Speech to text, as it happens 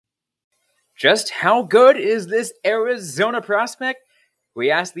Just how good is this Arizona prospect? We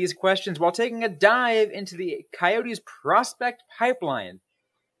ask these questions while taking a dive into the Coyotes prospect pipeline.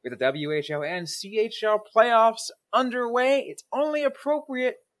 With the WHL and CHL playoffs underway, it's only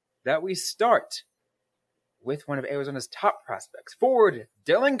appropriate that we start with one of Arizona's top prospects, forward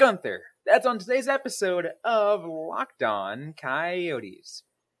Dylan Guenther. That's on today's episode of Locked On Coyotes.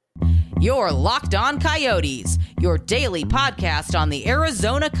 You're Locked On Coyotes, your daily podcast on the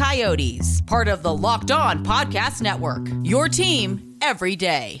Arizona Coyotes, part of the Locked On Podcast Network, your team every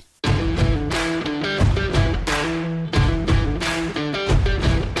day.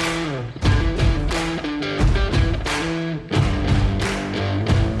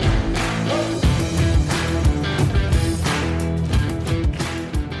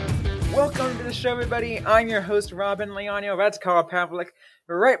 Welcome to the show, everybody. I'm your host, Robin Leonio. That's Carl Pavlik.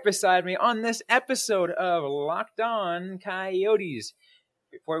 Right beside me on this episode of Locked On Coyotes.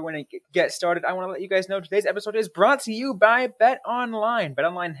 Before we want to get started, I want to let you guys know today's episode is brought to you by BetOnline.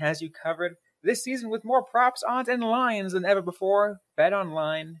 BetOnline has you covered this season with more props, odds, and lines than ever before.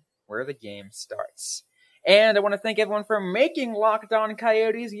 BetOnline, where the game starts. And I want to thank everyone for making Locked On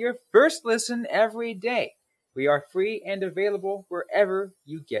Coyotes your first listen every day. We are free and available wherever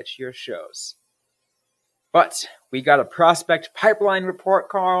you get your shows. But we got a prospect pipeline report,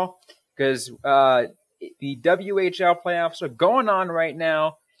 Carl, because the WHL playoffs are going on right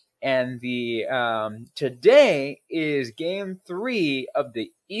now, and the today is Game 3 of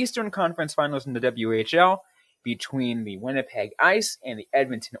the Eastern Conference Finals in the WHL between the Winnipeg Ice and the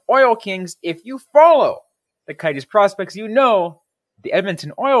Edmonton Oil Kings. If you follow the Coyotes prospects, you know the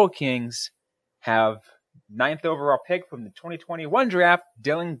Edmonton Oil Kings have 9th overall pick from the 2021 draft,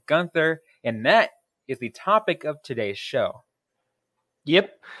 Dylan Guenther, and that is the topic of today's show.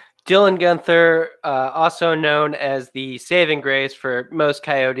 Yep. Dylan Guenther, also known as the saving grace for most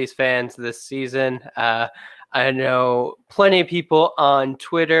Coyotes fans this season. I know plenty of people on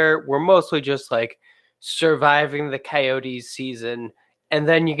Twitter were mostly just like surviving the Coyotes season. And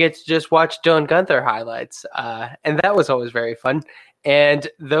then you get to just watch Dylan Guenther highlights. And that was always very fun. And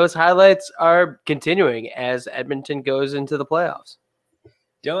those highlights are continuing as Edmonton goes into the playoffs.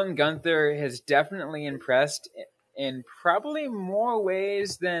 Dylan Guenther has definitely impressed in probably more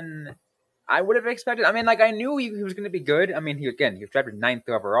ways than I would have expected. I mean, like, I knew he was going to be good. I mean, he was drafted 9th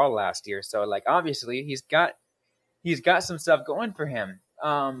overall last year, so like obviously he's got some stuff going for him.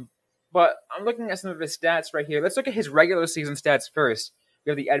 But I'm looking at some of his stats right here. Let's look at his regular season stats first.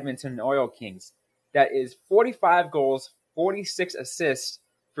 We have the Edmonton Oil Kings. That is 45 goals, 46 assists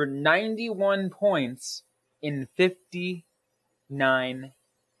for 91 points in 59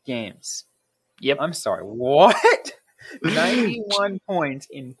 games. Yep. I'm sorry, what? 91 points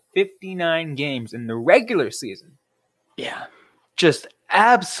in 59 games in the regular season. Yeah. Just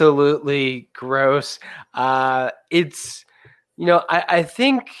absolutely gross. It's, I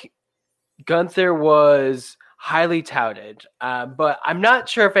think Guenther was highly touted, but I'm not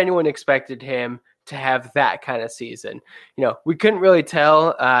sure if anyone expected him to have that kind of season. We couldn't really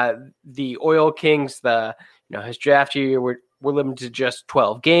tell. The Oil Kings, his draft year were limited to just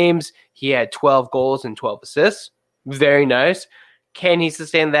 12 games. He had 12 goals and 12 assists. Very nice. Can he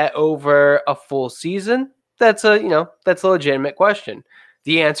sustain that over a full season? That's a legitimate question.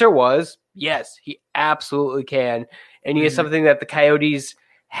 The answer was yes, he absolutely can. And he is something that the Coyotes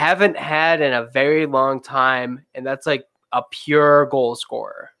haven't had in a very long time. And that's like a pure goal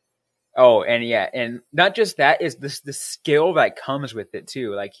scorer. Oh, and yeah, and not just that, is the skill that comes with it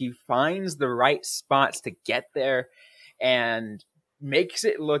too. Like, he finds the right spots to get there and makes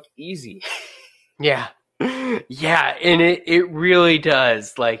it look easy. Yeah. Yeah, and it really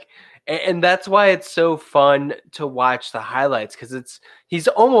does. Like, and that's why it's so fun to watch the highlights, because he's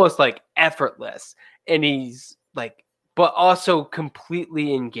almost like effortless, and he's like, but also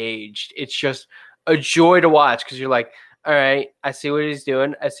completely engaged. It's just a joy to watch, because you're like, all right, I see what he's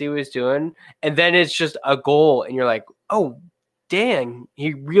doing. And then it's just a goal, and you're like, oh, dang,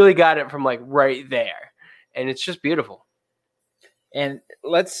 he really got it from like right there. And it's just beautiful. And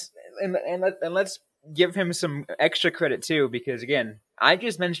let's give him some extra credit too, because again, I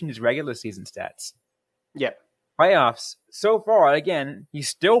just mentioned his regular season stats. Yeah. Playoffs so far, again, he's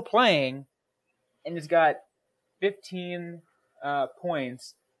still playing, and he's got 15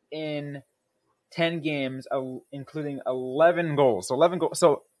 points in 10 games, including 11 goals. So 11 goals.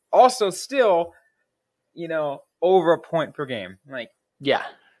 So also still, over a point per game. Like, yeah.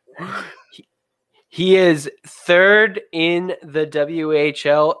 He is third in the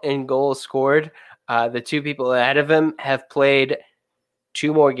WHL in goals scored. The two people ahead of him have played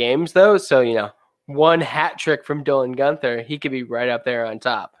 2 more games, though. So, one hat trick from Dylan Guenther, he could be right up there on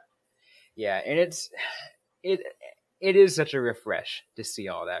top. Yeah, and it it is such a refresh to see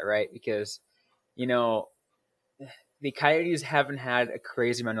all that, right? Because you know the Coyotes haven't had a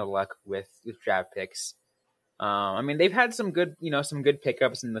crazy amount of luck with draft picks. I mean, they've had some good, some good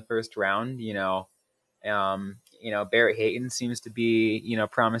pickups in the first round. Barrett Hayton seems to be,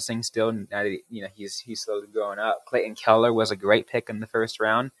 promising still. He's slowly growing up. Clayton Keller was a great pick in the first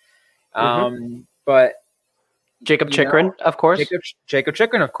round. But Jacob Chikrin, of course. Jacob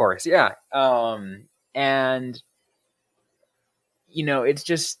Chikrin, of course, yeah. And it's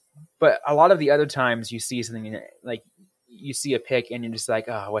just, but a lot of the other times you see something like you see a pick and you're just like,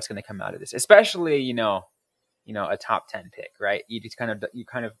 oh, what's going to come out of this? Especially, a top 10 pick, right? You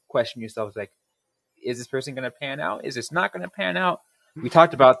kind of question yourself, like, is this person going to pan out? Is this not going to pan out? We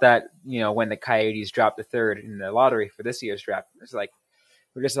talked about that, when the Coyotes dropped the third in the lottery for this year's draft.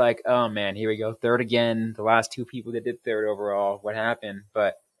 We're just like, oh man, here we go, third again. The last two people that did third overall, what happened?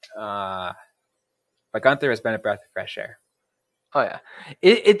 But Gunther has been a breath of fresh air. Oh yeah,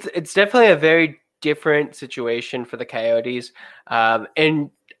 it's definitely a very different situation for the Coyotes, and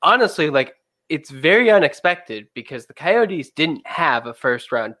honestly, like, it's very unexpected because the Coyotes didn't have a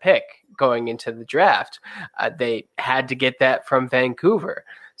first round pick going into the draft. They had to get that from Vancouver.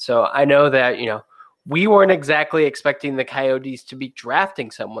 So I know that, we weren't exactly expecting the Coyotes to be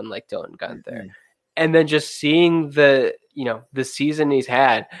drafting someone like Dylan Guenther. Mm-hmm. And then just seeing the season he's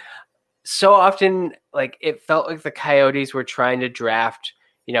had, so often, like, it felt like the Coyotes were trying to draft,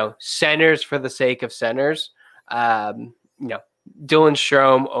 centers for the sake of centers. Dylan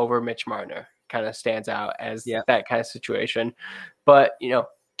Strome over Mitch Marner kind of stands out as that kind of situation. But, Dylan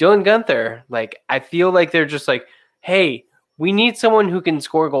Guenther, like, I feel like they're just like, hey, we need someone who can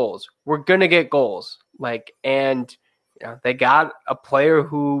score goals. We're going to get goals. Like, and they got a player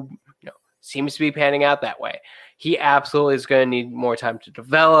who, seems to be panning out that way. He absolutely is going to need more time to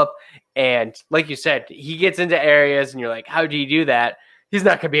develop. And like you said, he gets into areas and you're like, how do you do that? He's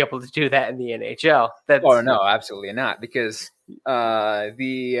not going to be able to do that in the NHL. No, absolutely not. Because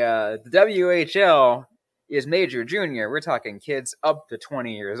the WHL is major junior. We're talking kids up to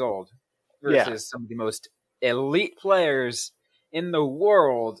 20 years old versus some of the most elite players in the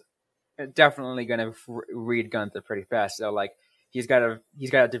world. Definitely going to read Guenther pretty fast. So, like, he's got to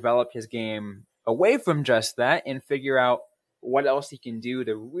develop his game away from just that and figure out what else he can do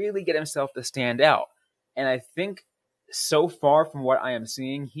to really get himself to stand out. And I think so far from what I am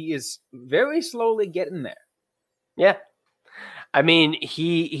seeing, he is very slowly getting there. Yeah. I mean,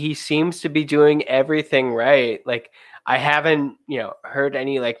 he seems to be doing everything right. Like, I haven't, heard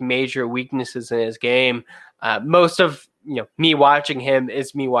any like major weaknesses in his game. Most of, me watching him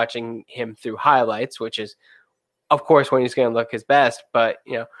is me watching him through highlights, which is, of course, when he's going to look his best. But,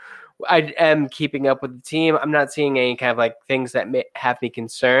 I am keeping up with the team. I'm not seeing any kind of like things that may have me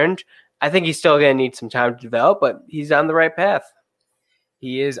concerned. I think he's still going to need some time to develop, but he's on the right path.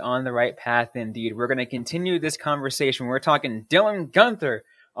 He is on the right path indeed. We're going to continue this conversation. We're talking Dylan Guenther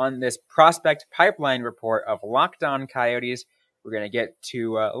on this prospect pipeline report of Locked On Coyotes. We're going to get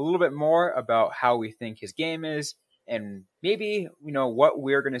to a little bit more about how we think his game is and maybe, what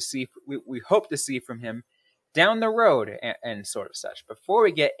we're going to see. We hope to see from him down the road and sort of such. Before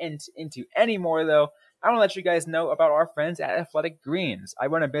we get into any more, though, I want to let you guys know about our friends at Athletic Greens. I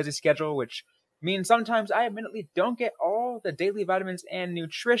run a busy schedule, which means sometimes I admittedly don't get all the daily vitamins and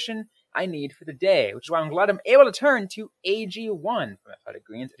nutrition I need for the day, which is why I'm glad I'm able to turn to AG1 from Athletic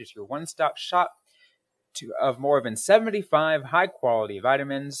Greens. It is your one-stop shop of more than 75 high-quality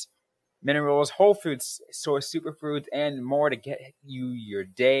vitamins, minerals, whole foods, source superfoods, and more to get you your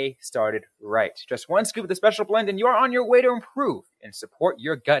day started right. Just one scoop of the special blend, and you're on your way to improve and support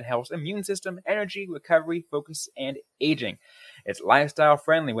your gut health, immune system, energy, recovery, focus, and aging. It's lifestyle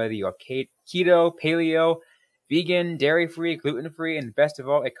friendly, whether you're keto, paleo, vegan, dairy-free, gluten-free, and best of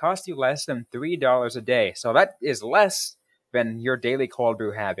all, it costs you less than $3 a day. So that is less than your daily cold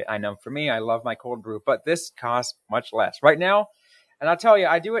brew habit. I know for me, I love my cold brew, but this costs much less. Right now, and I'll tell you,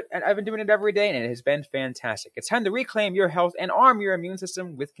 I do it, and I've been doing it every day, and it has been fantastic. It's time to reclaim your health and arm your immune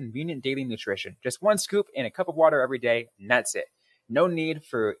system with convenient daily nutrition. Just one scoop in a cup of water every day, and that's it. No need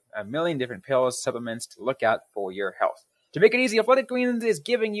for a million different pills, supplements to look out for your health. To make it easy, Athletic Greens is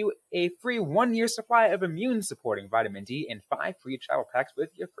giving you a free 1-year supply of immune-supporting vitamin D and 5 free travel packs with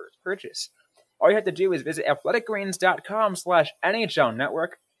your first purchase. All you have to do is visit athleticgreens.com/NHL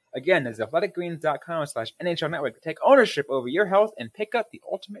Network. Again, that's athleticgreens.com/NHL Network to take ownership over your health and pick up the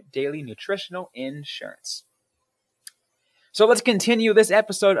ultimate daily nutritional insurance. So let's continue this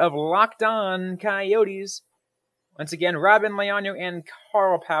episode of Locked On Coyotes. Once again, Robin Leonio and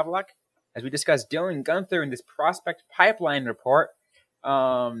Carl Pavlik, as we discuss Dylan Guenther in this prospect pipeline report.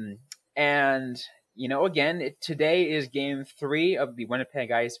 And again, today is Game 3 of the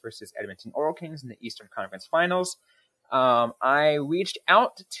Winnipeg Ice versus Edmonton Oil Kings in the Eastern Conference Finals. I reached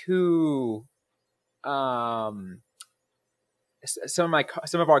out to some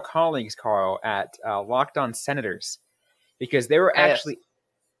of our colleagues, Carl, at Locked On Senators, because they were actually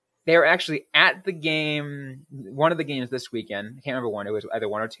at the game, one of the games this weekend. I can't remember one; it was either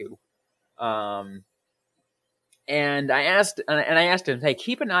one or two. And I asked him, hey,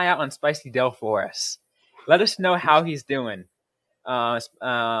 keep an eye out on Spicy Del for us. Let us know how he's doing.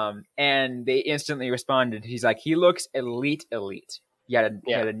 And they instantly responded. He's like, he looks elite. He had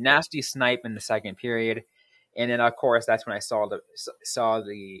a nasty snipe in the second period. And then, of course, that's when I saw the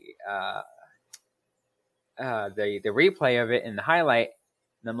replay of it in the highlight.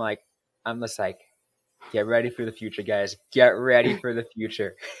 And I'm just like, get ready for the future, guys. Get ready for the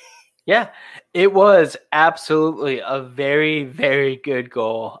future. Yeah, it was absolutely a very, very good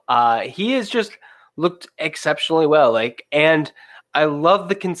goal. He has just looked exceptionally well. And I love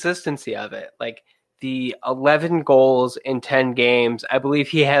the consistency of it. The 11 goals in 10 games. I believe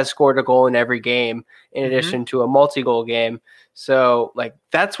he has scored a goal in every game in addition to a multi-goal game. So,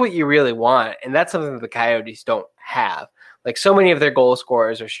 that's what you really want. And that's something that the Coyotes don't have. So many of their goal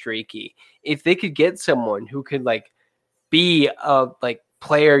scorers are streaky. If they could get someone who could, be a,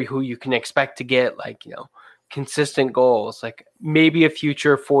 player who you can expect to get consistent goals, maybe a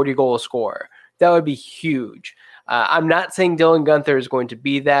future 40-goal scorer, that would be huge. I'm not saying Dylan Guenther is going to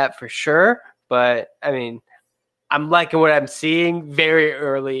be that for sure, but I mean, I'm liking what I'm seeing very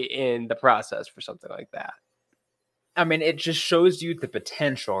early in the process for something like that. I mean, it just shows you the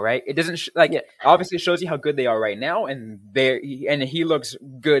potential, right? It doesn't obviously it shows you how good they are right now, and he looks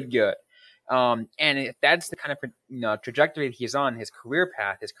good. And if that's the kind of trajectory that he's on, his career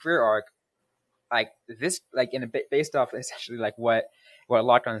path, his career arc, based off essentially what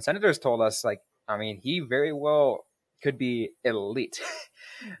Locked On Senators told us, I mean, he very well could be elite.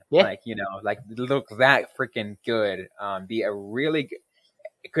 Yeah. Look that freaking good. Be a really good.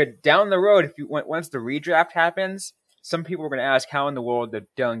 It could down the road once the redraft happens. Some people are going to ask, how in the world did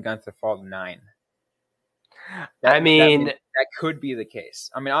Dylan Guenther fall to 9? That could be the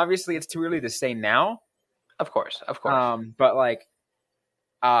case. I mean, obviously, it's too early to say now. Of course. But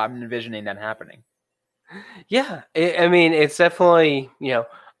I'm envisioning that happening. Yeah, I mean, it's definitely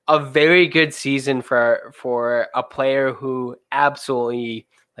a very good season for a player who absolutely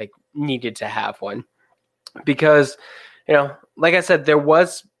needed to have one, because like I said, there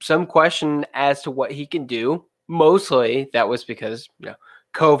was some question as to what he can do. Mostly that was because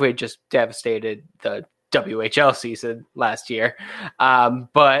COVID just devastated the WHL season last year.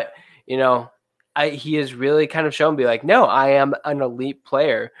 But he has really kind of shown, no, I am an elite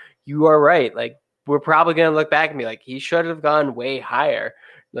player. You are right. We're probably going to look back and be he should have gone way higher.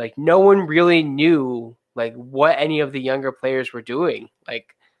 No one really knew what any of the younger players were doing.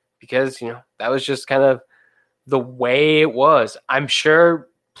 Because, that was just kind of the way it was. I'm sure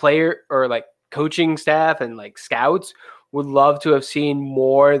player or coaching staff and scouts would love to have seen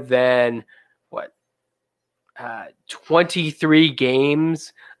more than 23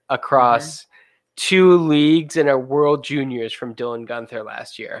 games across 2 leagues and a World Juniors from Dylan Guenther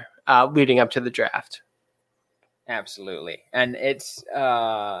last year, leading up to the draft. Absolutely. And it's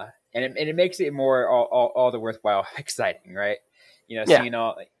it makes it more all the worthwhile exciting, right?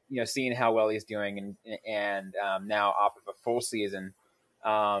 Seeing how well he's doing and now off of a full season,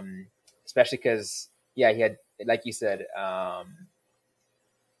 especially because he had, like you said,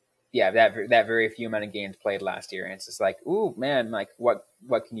 that very few amount of games played last year, and it's just ooh man, what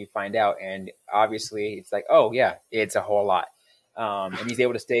can you find out? And obviously it's oh yeah, it's a whole lot, and he's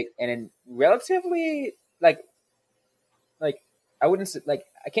able to stay and in relatively I wouldn't say,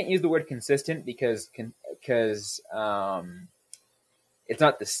 I can't use the word consistent because it's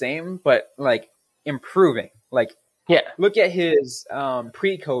not the same, but improving. Look at his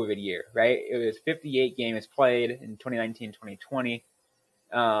pre-COVID year, right? It was 58 games played in 2019, 2020,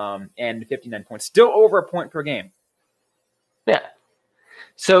 and 59 points, still over a point per game. Yeah.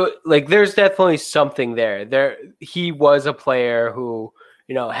 So there's definitely something there. He was a player who,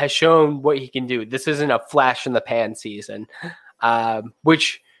 has shown what he can do. This isn't a flash in the pan season,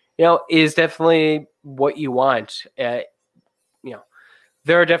 which, is definitely what you want. There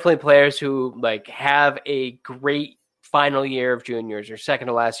are definitely players who have a great final year of juniors or second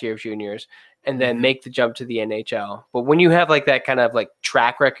to last year of juniors and then make the jump to the NHL. But when you have that kind of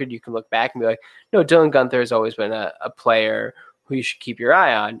track record, you can look back and be no, Dylan Guenther has always been a player who you should keep your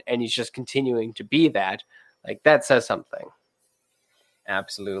eye on, and he's just continuing to be that. That says something.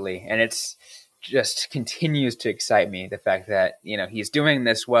 Absolutely. And it's just continues to excite me, the fact that, he's doing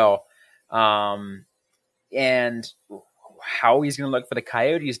this well. and how he's going to look for the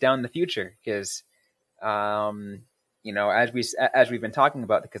Coyotes down in the future. Because, as we've been talking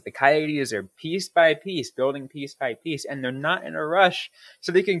about, because the Coyotes are piece by piece, building piece by piece, and they're not in a rush,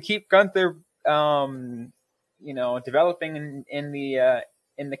 so they can keep Gunther, developing in the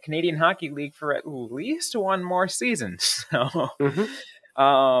Canadian Hockey League for at least one more season. So,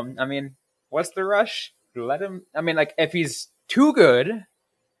 what's the rush? Let him. If he's too good,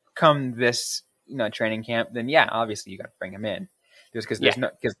 come this training camp, then yeah, obviously you got to bring him in, just because that's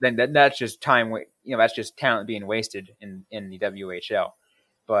just time. That's just talent being wasted in the WHL.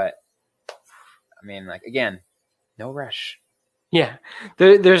 But again, no rush. Yeah,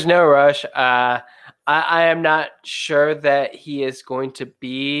 there's no rush. I am not sure that he is going to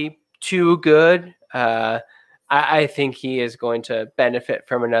be too good. I think he is going to benefit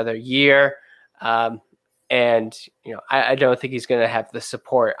from another year. And, I don't think he's going to have the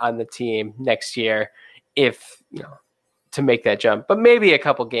support on the team next year to make that jump, but maybe a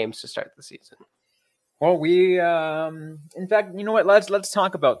couple games to start the season. Well, we, in fact, you know what, let's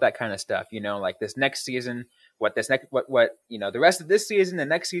talk about that kind of stuff, like this next season, what the rest of this season, the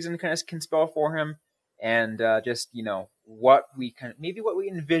next season kind of can spell for him. And, what we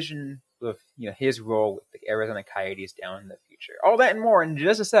envision with, his role with the Arizona Coyotes down in the future. All that and more in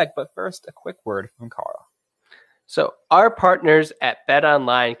just a sec. But first, a quick word from Carl. So our partners at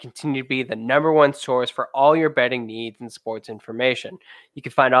BetOnline continue to be the number one source for all your betting needs and sports information. You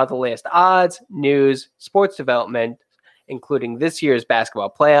can find all the latest odds, news, sports development, including this year's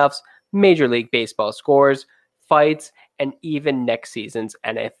basketball playoffs, Major League Baseball scores, fights, and even next season's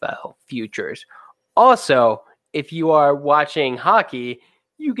NFL futures. Also, if you are watching hockey,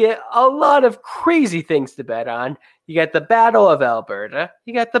 you get a lot of crazy things to bet on. You got the Battle of Alberta.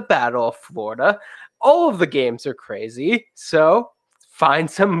 You got the Battle of Florida. All of the games are crazy, so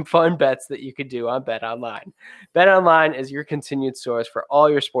find some fun bets that you could do on BetOnline. BetOnline is your continued source for all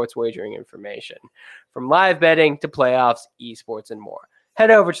your sports wagering information, from live betting to playoffs, esports, and more.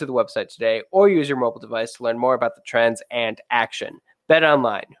 Head over to the website today or use your mobile device to learn more about the trends and action.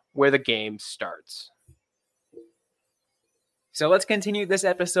 BetOnline, where the game starts. So let's continue this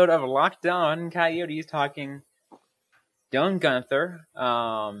episode of Locked On Coyotes talking Dylan Guenther.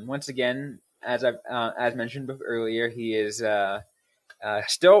 Once again, as mentioned earlier, he is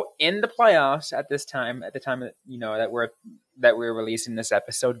still in the playoffs at this time. At the time that we're releasing this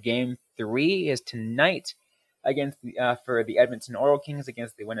episode, Game 3 is tonight against for the Edmonton Oil Kings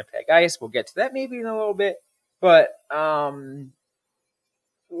against the Winnipeg Ice. We'll get to that maybe in a little bit, but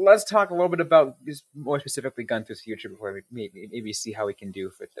let's talk a little bit about just more specifically Guenther's future before we maybe see how we can do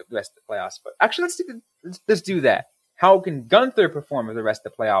for the rest of the playoffs. But actually, let's do that. How can Guenther perform for the rest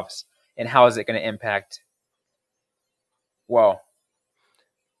of the playoffs, and how is it going to impact, how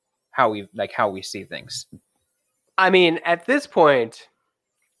we see things? At this point,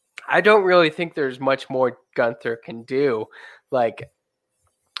 I don't really think there's much more Guenther can do.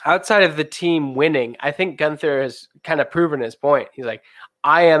 Outside of the team winning, I think Guenther has kind of proven his point. He's like,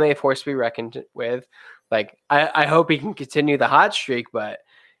 I am a force to be reckoned with. I hope he can continue the hot streak, but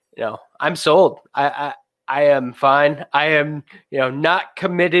I'm sold. I am fine. I am, not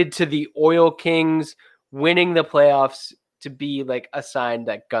committed to the Oil Kings winning the playoffs to be a sign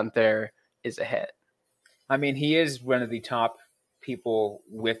that Guenther is a hit. He is one of the top people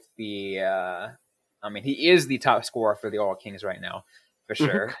with the. He is the top scorer for the Oil Kings right now, for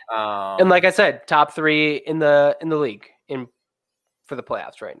sure. And like I said, top 3 in the league for the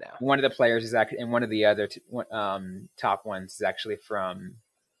playoffs right now. One of the players is actually, and one of the other top ones is actually from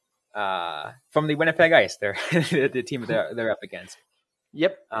the Winnipeg Ice. They're the team they're up against.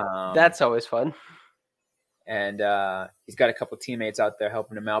 Yep, that's always fun. And he's got a couple teammates out there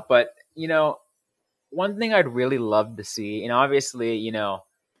helping him out. But one thing I'd really love to see, and obviously,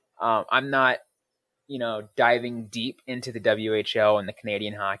 I'm not, diving deep into the WHL and the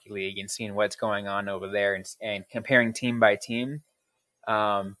Canadian Hockey League and seeing what's going on over there and comparing team by team.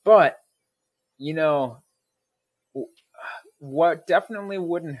 But what definitely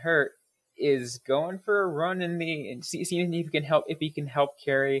wouldn't hurt is going for a run and seeing if he can help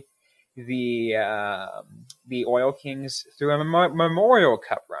carry the Oil Kings through a Memorial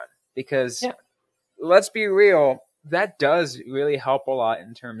Cup run, because let's be real, that does really help a lot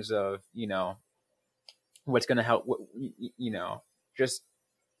in terms of what's going to help just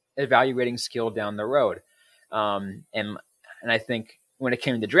evaluating skill down the road. And I think when it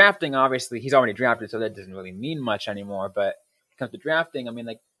came to drafting, obviously he's already drafted, so that doesn't really mean much anymore. But when it comes to drafting,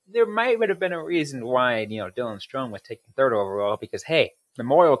 there might have been a reason why Dylan Strome was taken 3rd overall, because hey,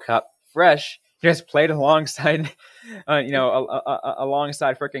 Memorial Cup, fresh, just played alongside,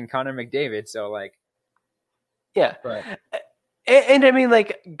 alongside freaking Connor McDavid. So like, yeah, but. And I mean,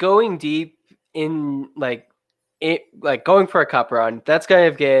 like going deep in going for a cup run, that's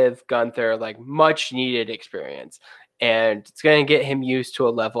going to give Gunther like much needed experience, and it's going to get him used to a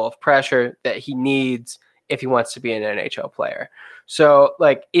level of pressure that he needs if he wants to be an NHL player. So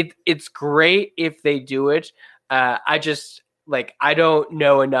like it's great if they do it. I just like I don't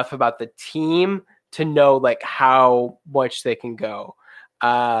know enough about the team to know like how much they can go.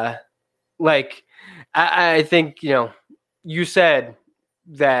 Like I think you said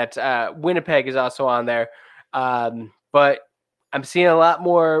that Winnipeg is also on there, but I'm seeing a lot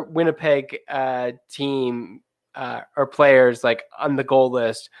more Winnipeg team or players like on the goal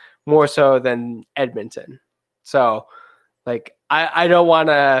list more so than Edmonton. So like I don't want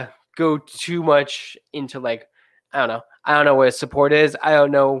to go too much into like I don't know what his support is. I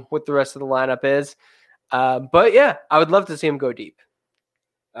don't know what the rest of the lineup is. But yeah, I would love to see him go deep.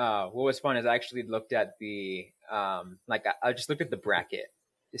 What was fun is I actually looked at the I just looked at the bracket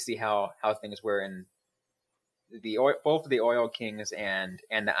to see how things were in both the Oil Kings and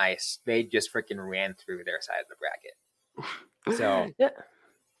the Ice. They just freaking ran through their side of the bracket. So yeah,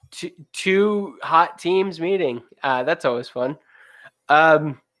 two hot teams meeting. That's always fun.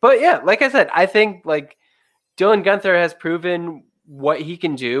 But yeah, like I said, I think like Dylan Guenther has proven what he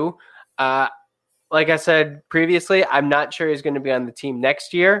can do. Like I said previously, I'm not sure he's going to be on the team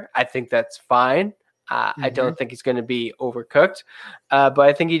next year. I think that's fine. I don't think he's going to be overcooked, but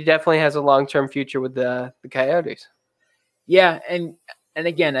I think he definitely has a long-term future with the Coyotes. Yeah, and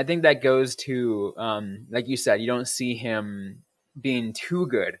again, I think that goes to like you said, you don't see him being too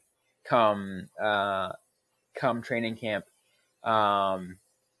good come training camp,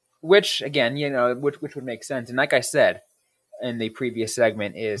 which again, which would make sense. And like I said in the previous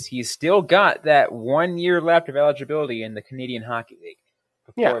segment, is he's still got that 1 year left of eligibility in the Canadian Hockey League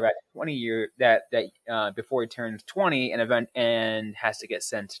before that 20 year before he turns 20 and has to get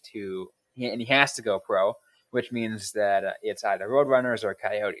sent to, and he has to go pro, which means that it's either Roadrunners or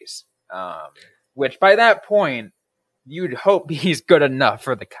Coyotes. Which by that point, you'd hope he's good enough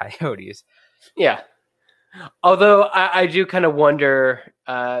for the Coyotes. Yeah. Although I do kind of wonder,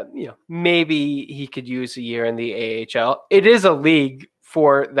 maybe he could use a year in the AHL. It is a league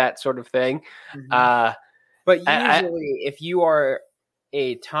for that sort of thing. Mm-hmm. But usually, if you are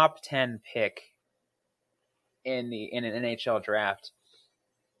a top 10 pick in an NHL draft,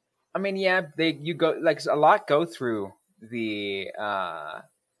 I mean, yeah, a lot go through the AHL,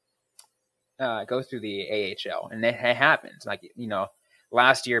 and it happens. Like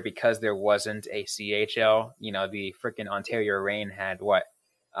last year, because there wasn't a CHL, the freaking Ontario Reign had what?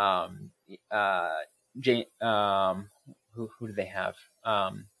 Who do they have?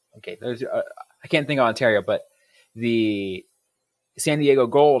 Okay, I can't think of Ontario, but the San Diego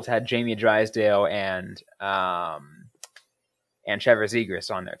Gold had Jamie Drysdale and Trevor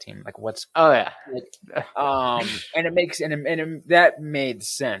Zegras on their team. Like, what's? Oh yeah. And it makes and that made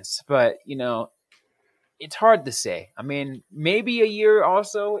sense, but it's hard to say. I mean, maybe a year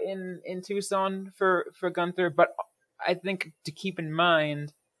also in Tucson for Guenther, but I think to keep in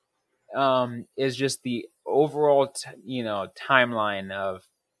mind is just the overall timeline of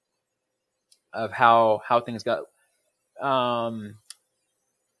how things go.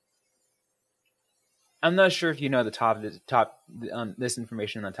 I'm not sure if you know this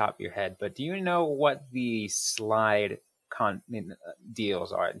information on the top of your head, but do you know what the slide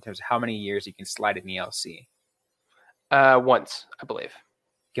deals are in terms of how many years you can slide in the LC? Once, I believe.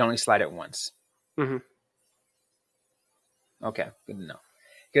 You can only slide it once. Mm-hmm. Okay, good to know.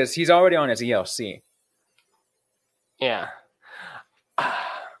 Because he's already on his ELC. Yeah. I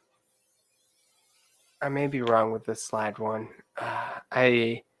may be wrong with the slide one.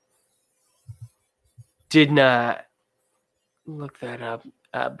 I did not look that up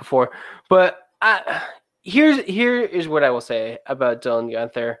before, but here is what I will say about Dylan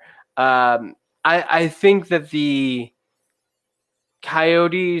Guenther. I think that the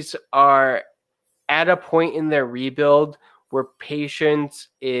Coyotes are at a point in their rebuild where patience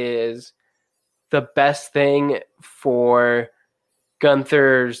is the best thing for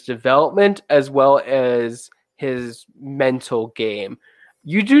Guenther's development as well as his mental game.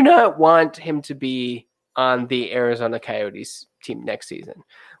 You do not want him to be on the Arizona Coyotes team next season.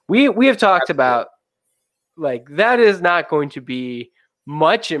 We have talked about like that is not going to be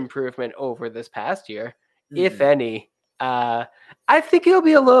much improvement over this past year, if any. I think it'll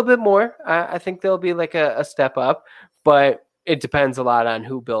be a little bit more. I think there'll be like a step up, but it depends a lot on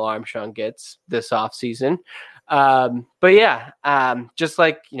who Bill Armstrong gets this offseason. But yeah, just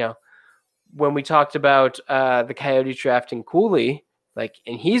like, when we talked about the Coyotes drafting Cooley, like,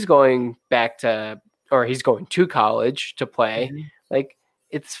 and he's going to college to play, Mhm. like,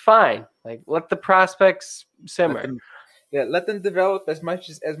 it's fine. Like, let the prospects simmer. Let them develop as much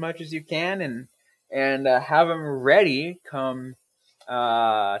as you can, and have them ready come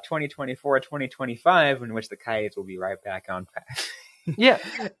 2024, 2025, in which the Coyotes will be right back on track. Yeah.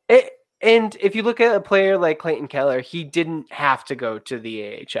 And if you look at a player like Clayton Keller, he didn't have to go to the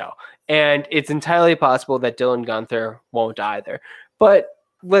AHL. And it's entirely possible that Dylan Guenther won't either. But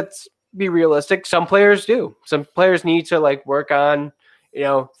let's be realistic. Some players do. Some players need to like work on,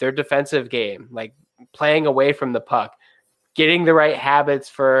 their defensive game, like playing away from the puck, getting the right habits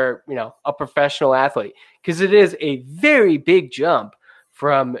for, a professional athlete. Because it is a very big jump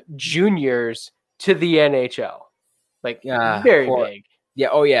from juniors to the NHL. Like, very big. Yeah.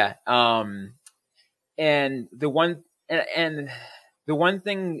 Oh, yeah. And the one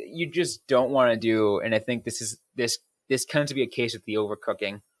thing you just don't want to do, and I think this tends to be a case with the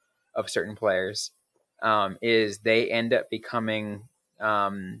overcooking of certain players, is they end up becoming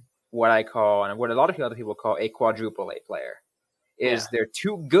what I call, and what a lot of other people call, a quadruple A player. They're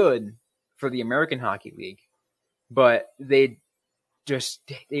too good for the American Hockey League, but they just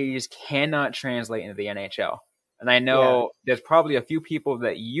cannot translate into the NHL. And I know there's probably a few people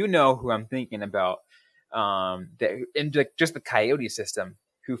that who I'm thinking about, that in just the Coyote system,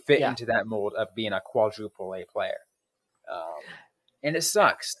 who fit into that mold of being a quadruple A player. And it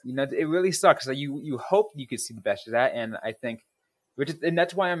sucks. It really sucks. So you hope you could see the best of that, and I think, and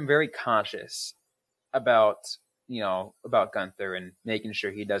that's why I'm very conscious about Guenther and making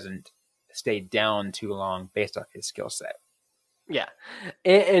sure he doesn't stay down too long based off his skill set. Yeah,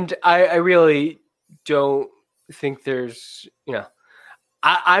 and I really don't think there's,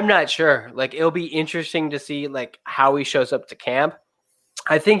 I'm not sure. Like, it'll be interesting to see like how he shows up to camp.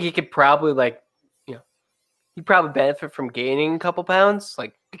 I think he could probably he'd probably benefit from gaining a couple pounds,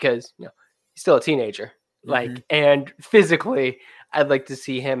 like, because he's still a teenager. Like, and physically, I'd like to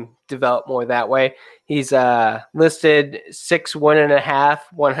see him develop more that way. He's listed 6'1.5",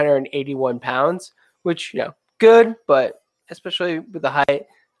 181 pounds, which, good, but especially with the height,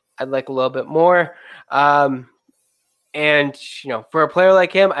 I'd like a little bit more. And, for a player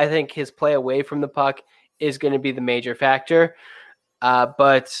like him, I think his play away from the puck is going to be the major factor.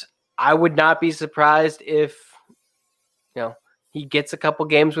 But I would not be surprised if, he gets a couple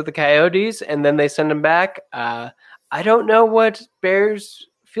games with the Coyotes and then they send him back. I don't know what Bears'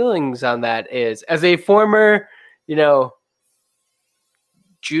 feelings on that is. As a former,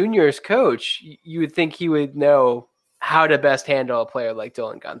 juniors coach, you would think he would know how to best handle a player like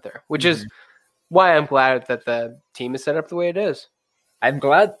Dylan Guenther, which is why I'm glad that the team is set up the way it is. I'm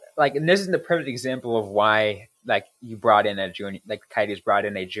glad, and this is the perfect example of why, you brought in a junior, the Coyotes brought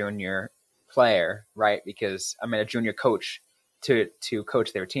in a junior player, right? Because a junior coach to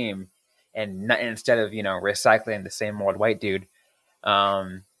coach their team, and instead of recycling the same old white dude,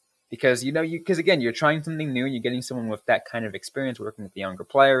 because again, you're trying something new, you're getting someone with that kind of experience working with the younger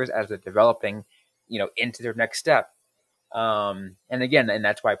players as they're developing, into their next step. And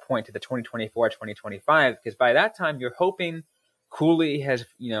that's why I point to the 2024, 2025, because by that time you're hoping Cooley has,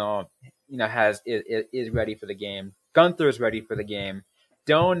 is ready for the game. Guenther is ready for the game.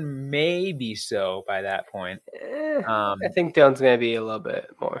 Doan may be so by that point. I think Doan's going to be a little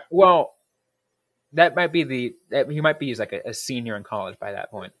bit more. Well, that might be he might be like a senior in college by that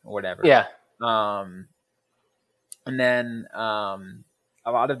point or whatever. Yeah. And then a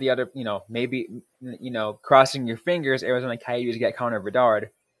lot of the other, maybe, crossing your fingers, Arizona Coyotes get Connor Bedard,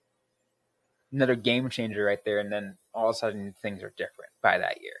 another game changer right there, and then all of a sudden things are different by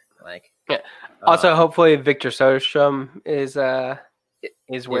that year. Also, hopefully Victor Soderstrom is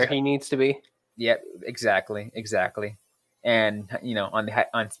where he needs to be. Yeah, exactly. And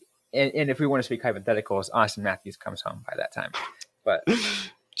and if we want to speak hypotheticals, Austin Matthews comes home by that time. But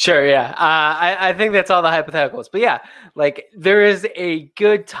sure, yeah. I think that's all the hypotheticals. But yeah, there is a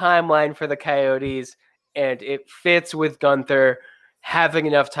good timeline for the Coyotes, and it fits with Guenther having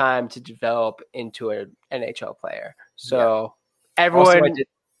enough time to develop into an NHL player. So everyone,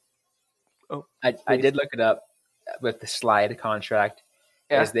 also, I did look it up with the slide contract,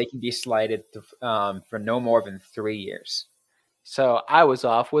 as they can be slided for no more than 3 years. So I was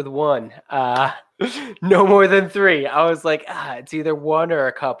off with one. No more than 3. I was like, it's either one or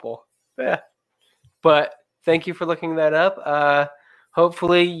a couple. But thank you for looking that up.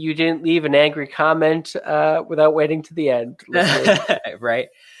 Hopefully you didn't leave an angry comment without waiting to the end. Right.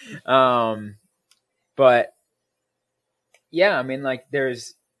 But yeah,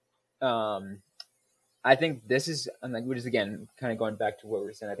 there's I think this is, which is again kind of going back to what we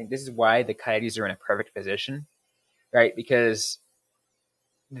were saying. I think this is why the Coyotes are in a perfect position, right? Because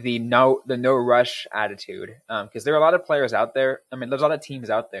the no rush attitude. Because there are a lot of players out there. I mean, there's a lot of teams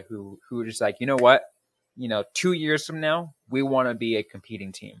out there who are just like, you know what, 2 years from now, we want to be a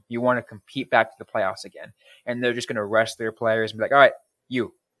competing team. You want to compete back to the playoffs again, and they're just going to rush their players and be like, all right,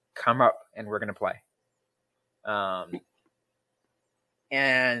 you come up and we're going to play.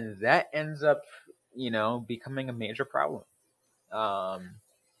 And that ends up, becoming a major problem.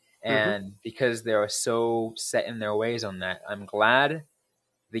 And because they're so set in their ways on that, I'm glad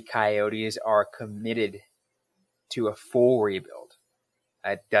the Coyotes are committed to a full rebuild.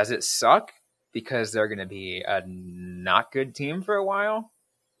 Does it suck because they're going to be a not good team for a while?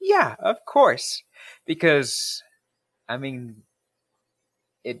 Yeah, of course. Because, it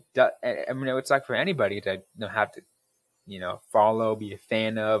would suck for anybody to have to, follow, be a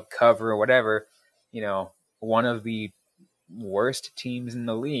fan of, cover, whatever, one of the worst teams in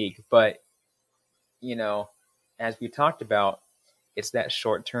the league. But, as we talked about, it's that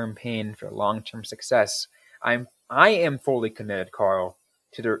short-term pain for long-term success. I am fully committed, Carl,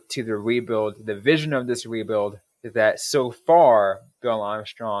 to the rebuild, the vision of this rebuild that so far Bill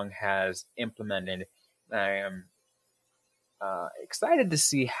Armstrong has implemented. I am excited to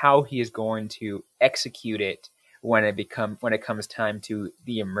see how he is going to execute it when it comes time to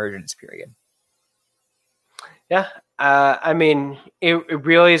the emergence period. Yeah, it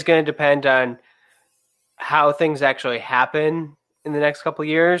really is going to depend on how things actually happen in the next couple of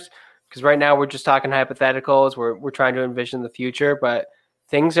years. Because right now we're just talking hypotheticals. We're trying to envision the future, but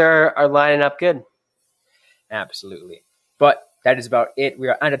things are lining up good. Absolutely. But that is about it. We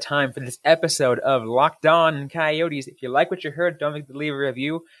are out of time for this episode of Locked On Coyotes. If you like what you heard, don't forget to leave a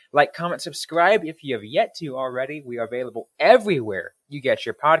review. Like, comment, subscribe if you have yet to already. We are available everywhere you get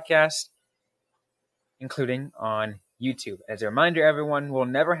your podcast, including on YouTube. As a reminder, everyone, we'll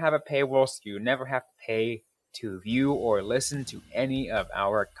never have a paywall, so you never have to pay to view or listen to any of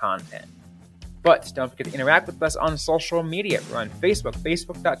our content. But don't forget to interact with us on social media. We're on Facebook,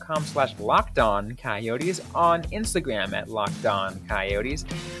 facebook.com/LockedOnCoyotes, on Instagram at LockedOnCoyotes,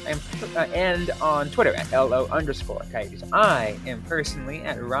 and on Twitter at LO_Coyotes. I am personally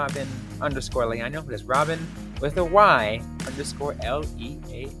at Robin_Leano. It is Robin with a Y_LEANO.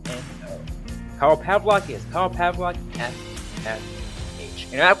 Carl Pavlock is Carl Pavlock FFH.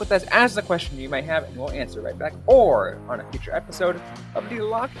 Interact with us, ask the question you might have, and we'll answer right back, or on a future episode of the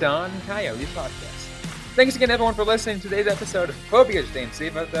Locked On Coyotes podcast. Thanks again, everyone, for listening to today's episode. Hope you guys are staying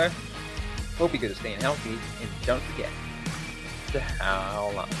safe out there. Hope you guys are staying healthy. And don't forget to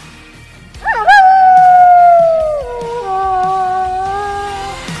howl on.